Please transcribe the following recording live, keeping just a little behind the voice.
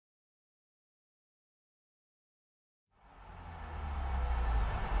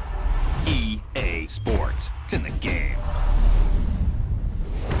EA Sports. It's in the game.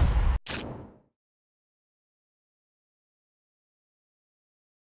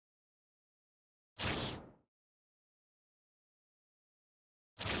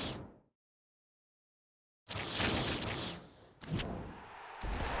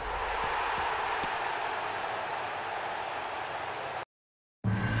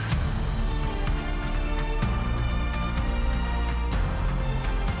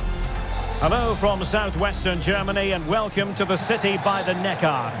 Hello from southwestern Germany and welcome to the city by the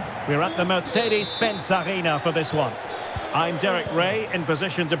Neckar. We're at the Mercedes-Benz Arena for this one. I'm Derek Ray, in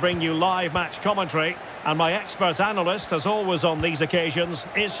position to bring you live match commentary, and my expert analyst, as always on these occasions,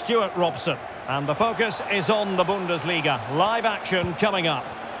 is Stuart Robson. And the focus is on the Bundesliga. Live action coming up.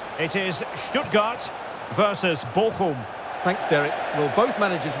 It is Stuttgart versus Bochum. Thanks, Derek. Well, both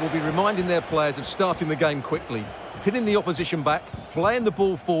managers will be reminding their players of starting the game quickly, pinning the opposition back, playing the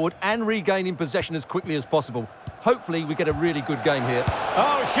ball forward and regaining possession as quickly as possible. Hopefully we get a really good game here.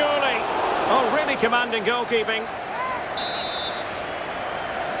 Oh, surely. Oh, really commanding goalkeeping.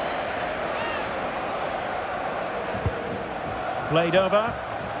 Played over.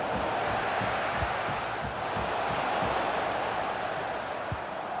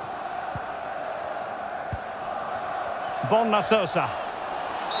 Sosa.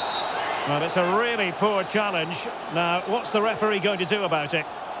 Well, it's a really poor challenge. Now, what's the referee going to do about it?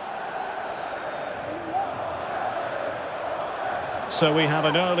 So we have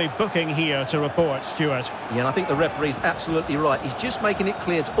an early booking here to report, Stuart. Yeah, and I think the referee's absolutely right. He's just making it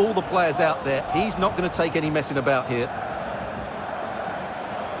clear to all the players out there, he's not going to take any messing about here.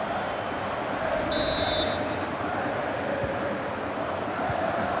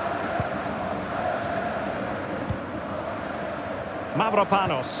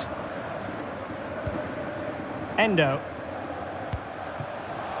 Mavropanos. Endo.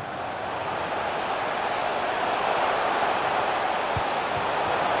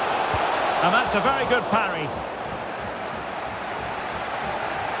 And that's a very good parry.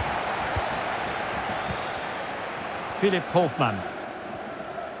 Philipp Hofmann.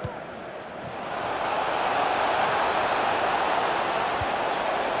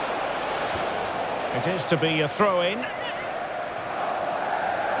 It is to be a throw-in.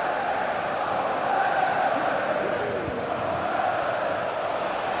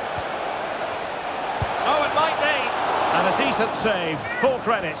 A decent save, full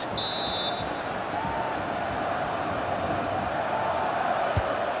credit.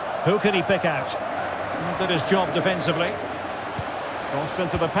 Who can he pick out? Did his job defensively. Crossed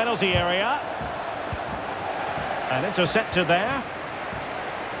into the penalty area. And intercepted there.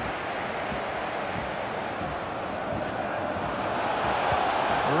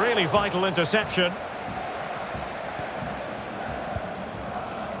 Really vital interception.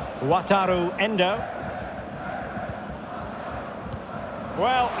 Wataru Endo.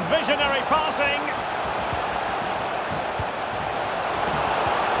 Well, visionary passing.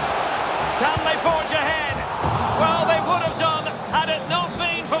 Can they forge ahead? Well, they would have done had it not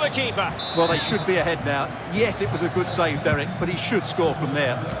been for the keeper. Well, they should be ahead now. Yes, it was a good save, Derek, but he should score from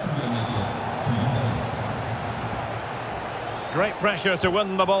there. Great pressure to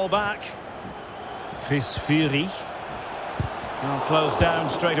win the ball back. Chris Fury. Well, closed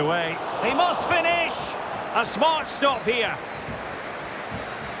down straight away. He must finish. A smart stop here.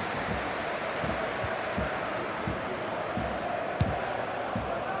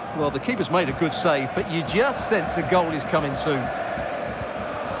 Well, the keeper's made a good save, but you just sense a goal is coming soon.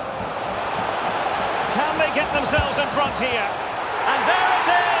 Can they get themselves in front here? And there it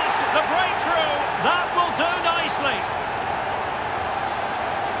is, the breakthrough. That will do nicely.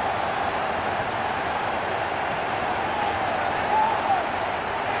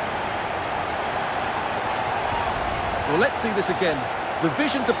 Well, let's see this again. The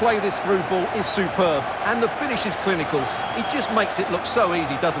vision to play this through ball is superb, and the finish is clinical. He just makes it look so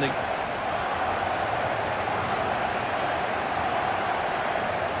easy, doesn't he?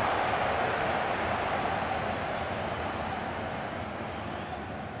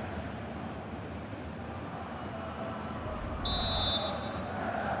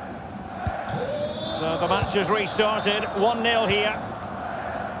 So the match has restarted, 1-0 here.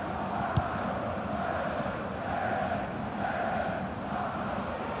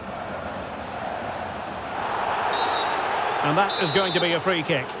 And that is going to be a free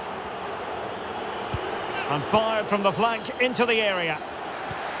kick. And fired from the flank into the area.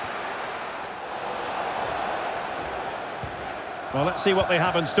 Well, let's see what they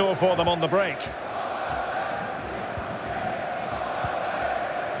have in store for them on the break.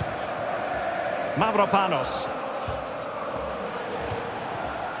 Mavropanos.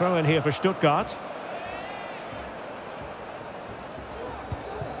 Throw in here for Stuttgart.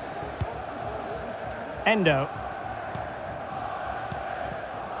 Endo.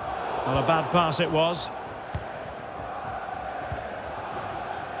 Not a bad pass it was.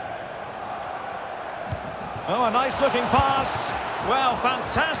 Oh, a nice looking pass. Well,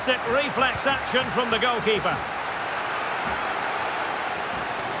 fantastic reflex action from the goalkeeper.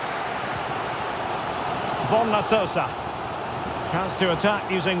 Bonna Sosa. Chance to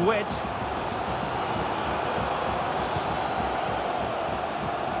attack using wit.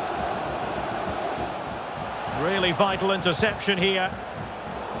 Really vital interception here.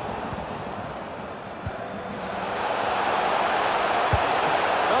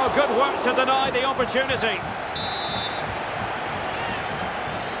 Oh, good work to deny the opportunity.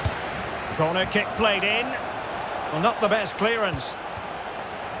 Corner kick played in. Well, not the best clearance.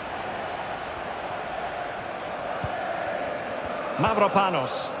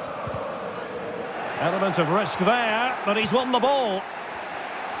 Mavropanos. Element of risk there, but he's won the ball.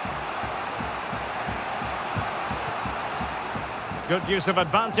 Good use of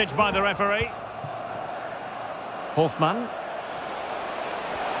advantage by the referee. Hofmann.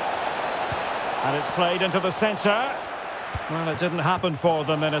 And it's played into the centre. Well, it didn't happen for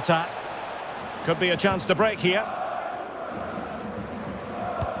them in attack. Could be a chance to break here.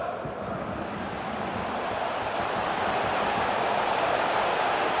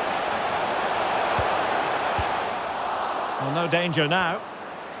 Well, no danger now.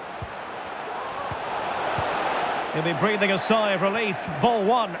 He'll be breathing a sigh of relief. Ball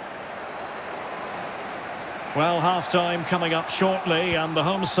one. Well, half-time coming up shortly and the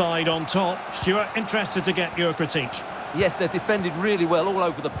home side on top. Stuart, interested to get your critique. Yes, they've defended really well all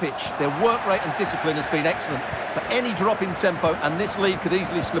over the pitch. Their work rate and discipline has been excellent. But any drop in tempo and this lead could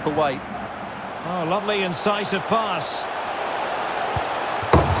easily slip away. Oh, lovely incisive pass.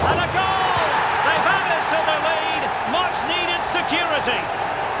 And a goal! They've added to the lead. Much needed security.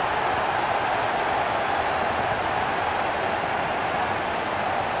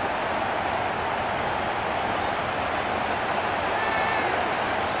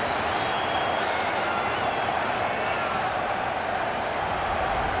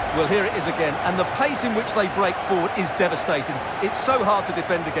 Well, here it is again, and the pace in which they break forward is devastating. It's so hard to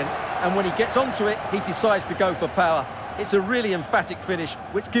defend against, and when he gets onto it, he decides to go for power. It's a really emphatic finish,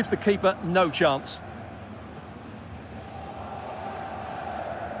 which gives the keeper no chance.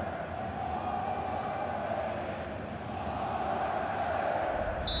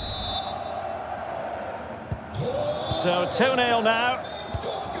 So 2-0 now.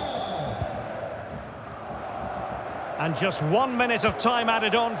 And just 1 minute of time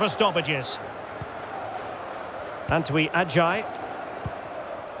added on for stoppages. Antwi Ajay.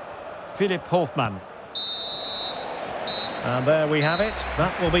 Philipp Hofmann. And there we have it.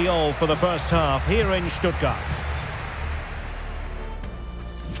 That will be all for the first half here in Stuttgart.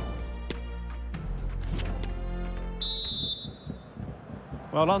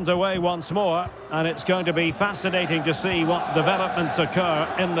 Well, underway once more, and it's going to be fascinating to see what developments occur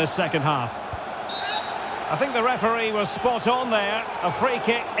in the second half. I think the referee was spot on there. A free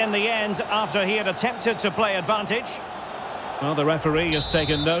kick in the end after he had attempted to play advantage. Well, the referee has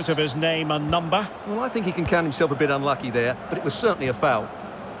taken note of his name and number. Well, I think he can count himself a bit unlucky there, but it was certainly a foul.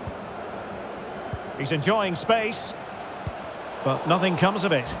 He's enjoying space, but nothing comes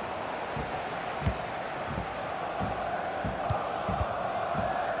of it.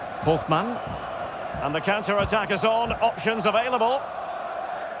 Hofmann. And the counter-attack is on. Options available.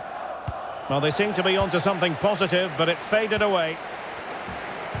 Well, they seem to be onto something positive, but it faded away.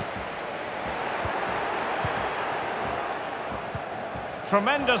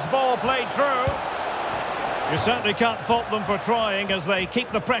 Tremendous ball played through. You certainly can't fault them for trying as they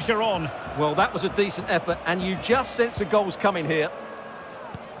keep the pressure on. Well, that was a decent effort, and you just sense the goals coming here.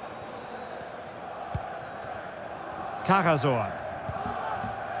 Karasor.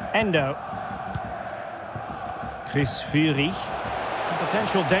 Endo. Chris Fury.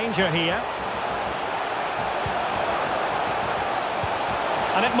 Potential danger here.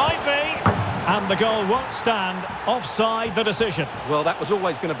 And it might be. And the goal won't stand. Offside the decision. Well, that was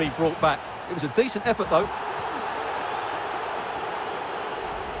always going to be brought back. It was a decent effort, though.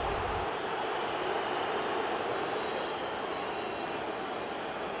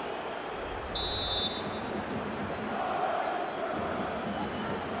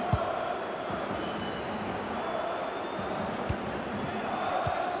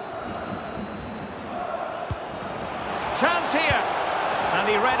 Chance here. And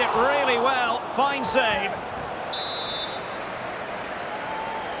he read it really well. Fine save.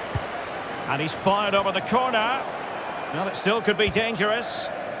 And he's fired over the corner. Well, it still could be dangerous.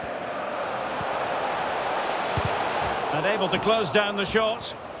 And able to close down the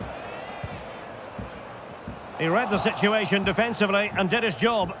shot. He read the situation defensively and did his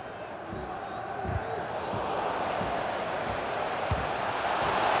job.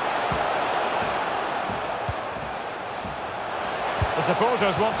 The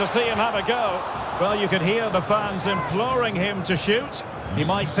supporters want to see him have a go. Well, you could hear the fans imploring him to shoot. He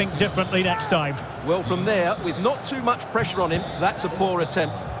might think differently next time. Well, from there, with not too much pressure on him, that's a poor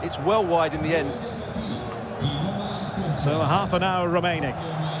attempt. It's well wide in the end. So half an hour remaining.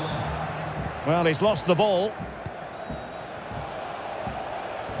 Well, he's lost the ball.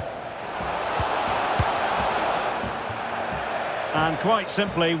 And quite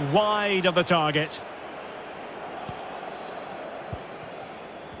simply wide of the target.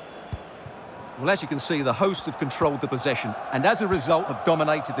 Well, as you can see, the hosts have controlled the possession and as a result have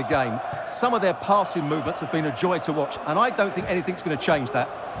dominated the game. Some of their passing movements have been a joy to watch, and I don't think anything's going to change that.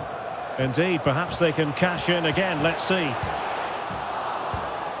 Indeed, perhaps they can cash in again. Let's see.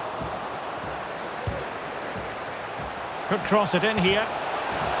 Could cross it in here.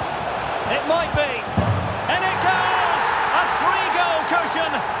 It might be. And it goes! A three-goal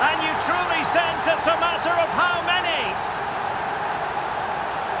cushion, and you truly sense it's a matter of how many.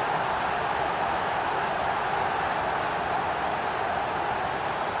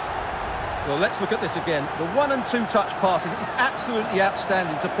 Well, let's look at this again. The 1- and 2-touch passing is absolutely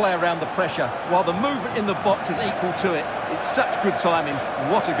outstanding to play around the pressure, while the movement in the box is equal to it. It's such good timing.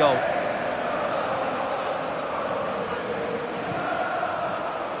 What a goal.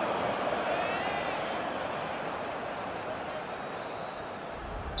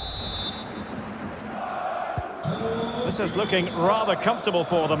 This is looking rather comfortable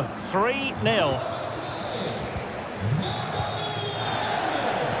for them. 3-0.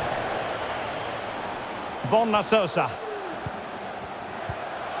 Bonna Sosa.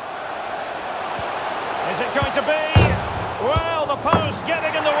 Is it going to be? Well, the post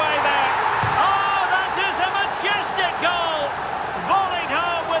getting in the way there. Oh, that is a majestic goal. Volleyed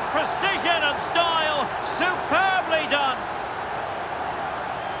home with precision and style. Superbly done.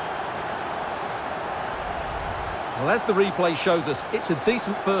 Well, as the replay shows us, it's a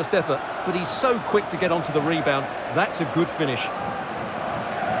decent first effort, but he's so quick to get onto the rebound. That's a good finish.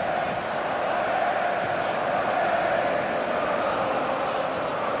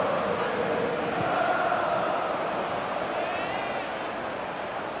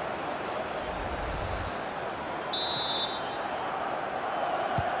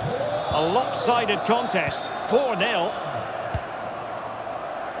 A lopsided contest, 4-0.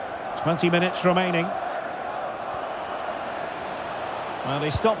 20 minutes remaining. Well,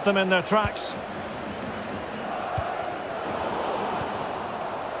 he stopped them in their tracks.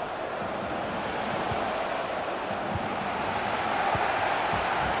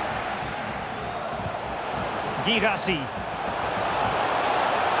 Girassi.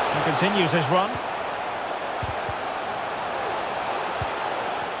 He continues his run.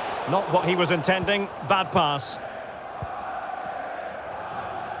 Not what he was intending. Bad pass.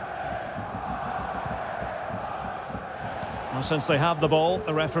 Well, since they have the ball,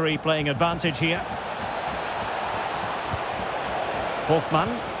 the referee playing advantage here. Hofmann.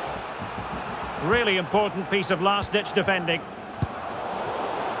 Really important piece of last-ditch defending.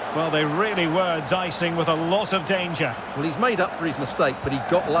 Well, they really were dicing with a lot of danger. Well, he's made up for his mistake, but he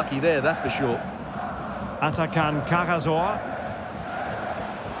got lucky there, that's for sure. Atakan Karazor.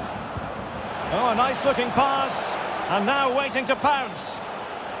 Oh, a nice-looking pass. And now waiting to pounce.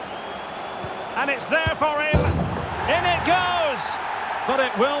 And it's there for him. In it goes. But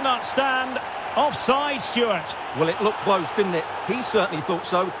it will not stand. Offside, Stuart. Well, it looked close, didn't it? He certainly thought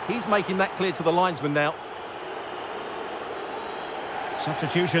so. He's making that clear to the linesman now.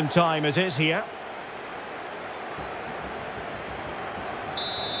 Substitution time it is here.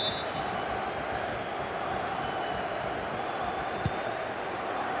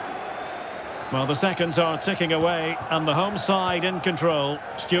 Well, the seconds are ticking away and the home side in control.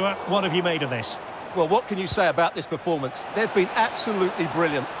 Stuart, what have you made of this? Well, what can you say about this performance? They've been absolutely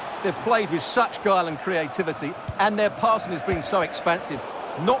brilliant. They've played with such guile and creativity, and their passing has been so expansive.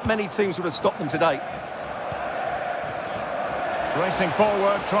 Not many teams would have stopped them today. Racing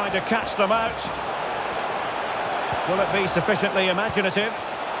forward, trying to catch them out. Will it be sufficiently imaginative?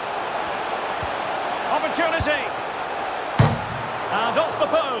 Opportunity! And off the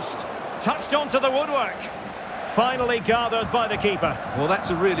post. Touched onto the woodwork. Finally gathered by the keeper. Well, that's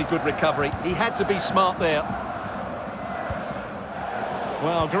a really good recovery. He had to be smart there.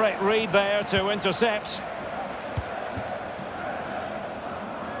 Well, great read there to intercept.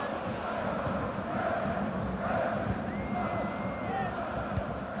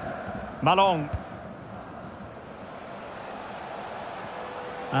 Malong.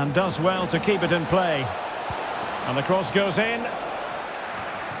 And does well to keep it in play. And the cross goes in.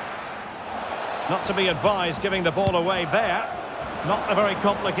 Not to be advised giving the ball away there. Not a very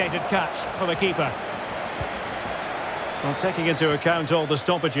complicated catch for the keeper. Well, taking into account all the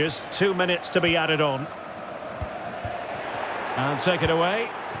stoppages, 2 minutes to be added on. And take it away.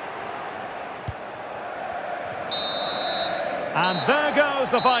 And there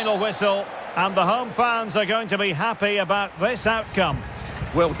goes the final whistle. And the home fans are going to be happy about this outcome.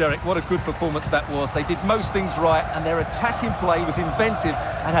 Well, Derek, what a good performance that was. They did most things right, and their attacking play was inventive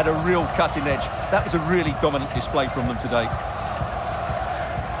and had a real cutting edge. That was a really dominant display from them today.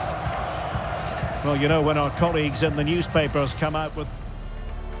 Well, you know, when our colleagues in the newspapers come out with...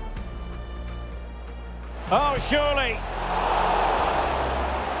 Oh, surely!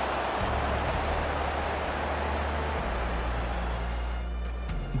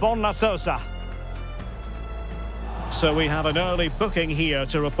 Bonna Sosa. So we have an early booking here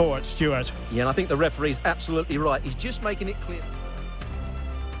to report, Stuart. Yeah, and I think the referee's absolutely right. He's just making it clear.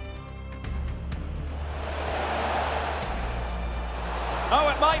 Oh,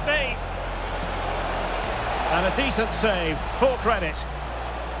 it might be. And a decent save, full credit.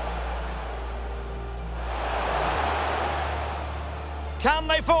 Can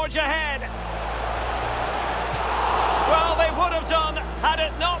they forge ahead? Well, they would have done had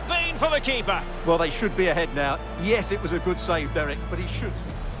it not been for the keeper. Well, they should be ahead now. Yes, it was a good save, Derek, but he should.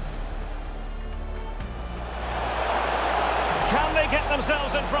 Can they get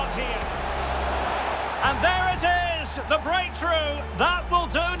themselves in front here? And there it is, the breakthrough. That will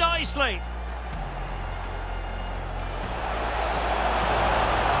do nicely.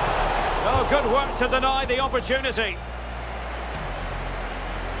 Oh, good work to deny the opportunity.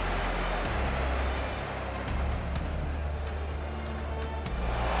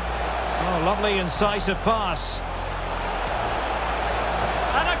 Oh, lovely incisive pass.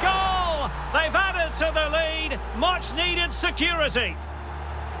 And a goal! They've added to the lead. Much needed security.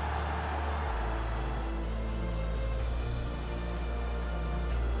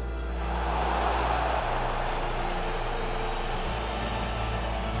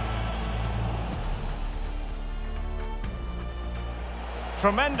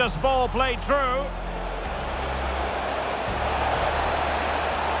 Tremendous ball played through.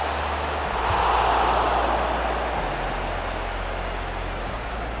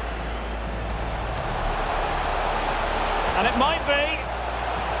 And it might be.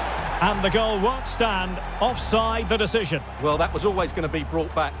 And the goal won't stand. Offside the decision. Well, that was always going to be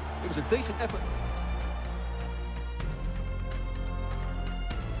brought back. It was a decent effort.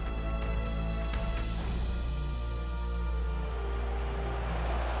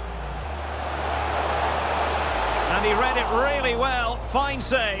 And he read it really well. Fine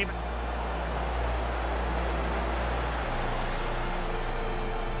save.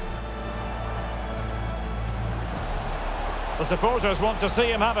 The supporters want to see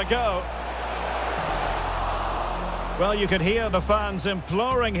him have a go. Well, you can hear the fans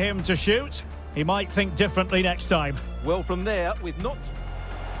imploring him to shoot. He might think differently next time. Well, from there, with not...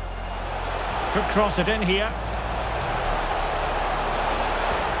 Could cross it in here.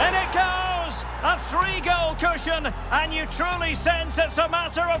 And it goes! A 3-goal cushion, and you truly sense it's a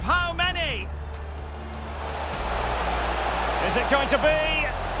matter of how many. Is it going to be?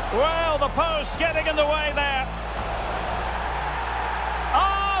 Well, the post getting in the way there.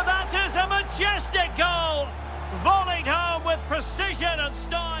 Oh, that is a majestic goal! Volleyed home with precision and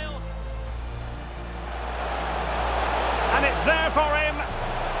style. And it's there for him.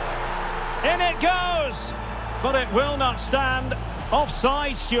 In it goes! But it will not stand.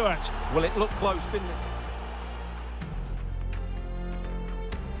 Offside, Stuart. Well, it looked close, didn't it?